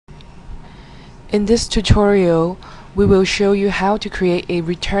In this tutorial, we will show you how to create a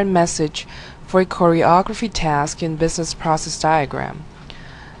return message for a choreography task in Business Process Diagram.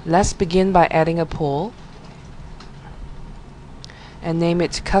 Let's begin by adding a pool and name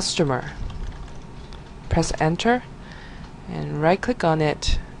it Customer. Press Enter and right-click on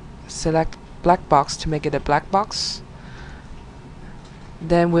it. Select black box to make it a black box.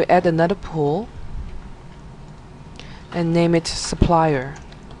 Then we'll add another pool and name it Supplier.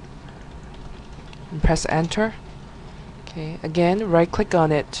 And press Enter. Okay, again right-click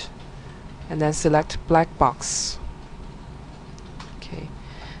on it and then select black box. Okay,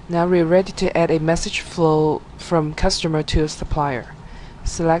 now we're ready to add a message flow from customer to supplier.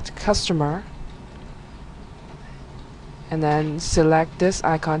 Select Customer and then select this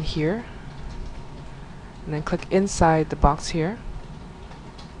icon here and then click inside the box here.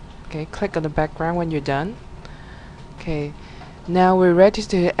 Okay, click on the background when you're done. Okay, now we're ready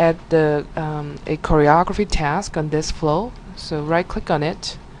to add the a choreography task on this flow. So right click on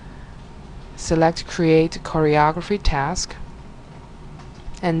it, select Create Choreography Task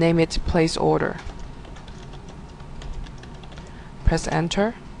and name it Place Order. Press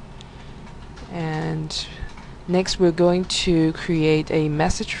Enter, and next we're going to create a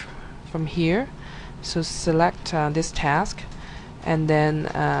message from here. So select this task and then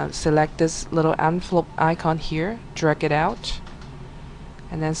select this little envelope icon here, drag it out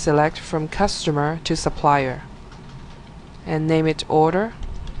and then select from customer to supplier and name it order.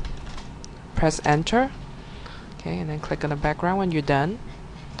 Press Enter. Okay, and then click on the background when you're done.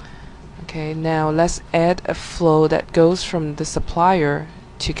 Okay, now let's add a flow that goes from the supplier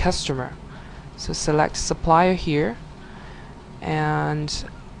to customer. So select supplier here and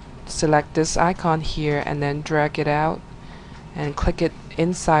select this icon here and then drag it out and click it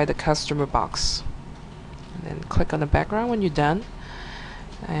inside the customer box and then click on the background when you're done.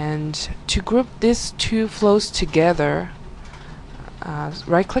 And to group these two flows together,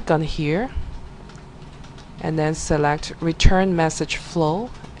 right click on here and then select Return Message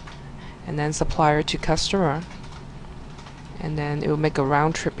Flow and then Supplier to Customer, and then it will make a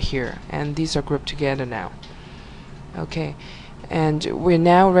round trip here, and these are grouped together now. Okay, and we're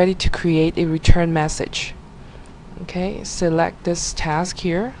now ready to create a return message. Okay, select this task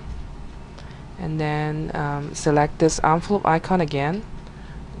here and then select this envelope icon again,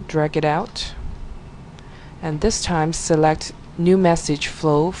 drag it out, and this time select New Message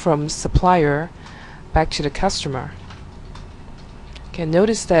Flow from supplier back to the customer. Okay,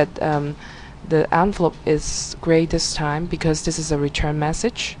 notice that the envelope is gray this time because this is a return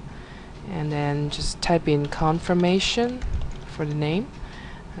message, and then just type in confirmation for the name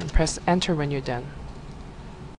and press Enter when you're done.